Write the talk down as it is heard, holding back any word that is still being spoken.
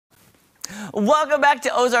Welcome back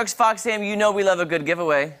to Ozarks Fox Sam. You know we love a good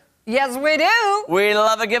giveaway. Yes, we do. We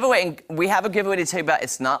love a giveaway, and we have a giveaway to tell you about.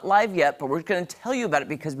 It's not live yet, but we're going to tell you about it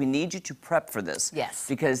because we need you to prep for this. Yes.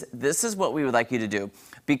 Because this is what we would like you to do.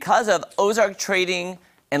 Because of Ozark trading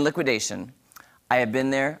and liquidation, I have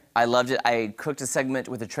been there. I loved it. I cooked a segment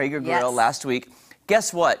with a Traeger grill last week.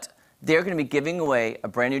 Guess what? They're going to be giving away a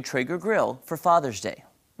brand new Traeger grill for Father's Day.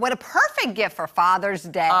 What a perfect gift for Father's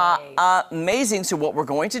Day. Amazing. So what we're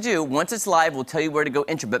going to do, once it's live, we'll tell you where to go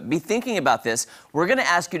enter. But be thinking about this. We're going to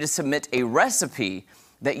ask you to submit a recipe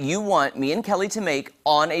that you want me and Kelly to make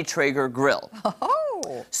on a Traeger grill.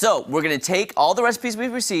 Oh. So we're going to take all the recipes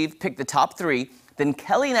we've received, pick the top 3. Then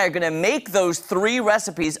Kelly and I are going to make those 3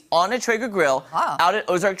 recipes on a Traeger grill out at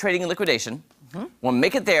Ozark Trading and Liquidation. We'll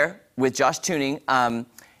make it there with Josh Tuning.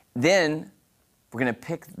 Then we're going to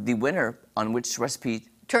pick the winner on which recipe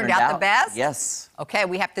turned out the best? Yes. Okay,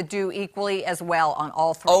 we have to do equally as well on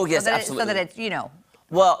all 3. Oh, yes, absolutely. So that it's, you know.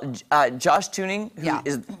 Well, Josh Tuning, who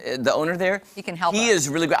is the owner there, he can help us. He is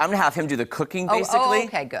really good. I'm going to have him do the cooking, basically. Oh,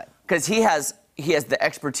 okay, good. Because he has the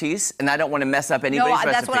expertise, and I don't want to mess up anybody's recipe.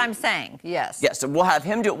 No, that's what I'm saying, yes. Yeah, so we'll have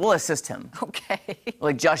him do it. We'll assist him. Okay.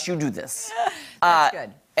 Like, Josh, you do this. That's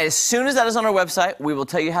good. As soon as that is on our website, we will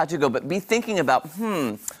tell you how to go. But be thinking about,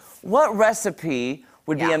 what recipe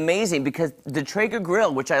would be amazing, because the Traeger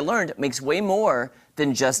grill, which I learned, makes way more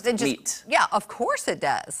than just meat. Yeah, of course it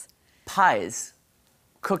does. Pies,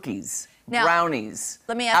 cookies, now, Brownies,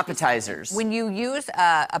 let me ask appetizers. You, when you use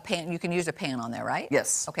a pan, you can use a pan on there, right?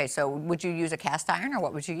 Yes. Okay, so would you use a cast iron, or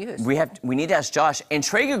what would you use? We need to ask Josh. And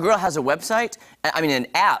Traeger Grill has a website, an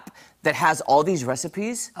app that has all these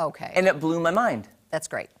recipes. Okay. And it blew my mind. That's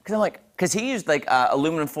great. Because he used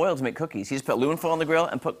aluminum foil to make cookies. He just put aluminum foil on the grill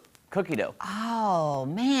and put cookie dough. Oh,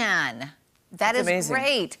 man. That is amazing.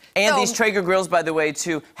 Great. And these Traeger grills, by the way,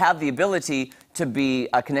 too, have the ability to be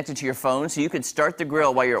connected to your phone, so you can start the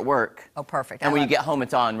grill while you're at work. Oh, perfect. And when you get home,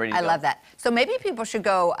 it's on, ready to go. I love that. So maybe people should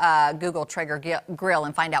go Google Traeger Grill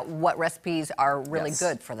and find out what recipes are really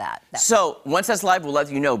good for that. So once that's live, we'll let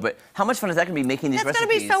you know. But how much fun is that going to be making these recipes? That's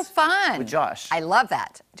going to be so fun. With Josh. I love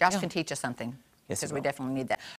that. Josh can teach us something. Yes, because we definitely need that.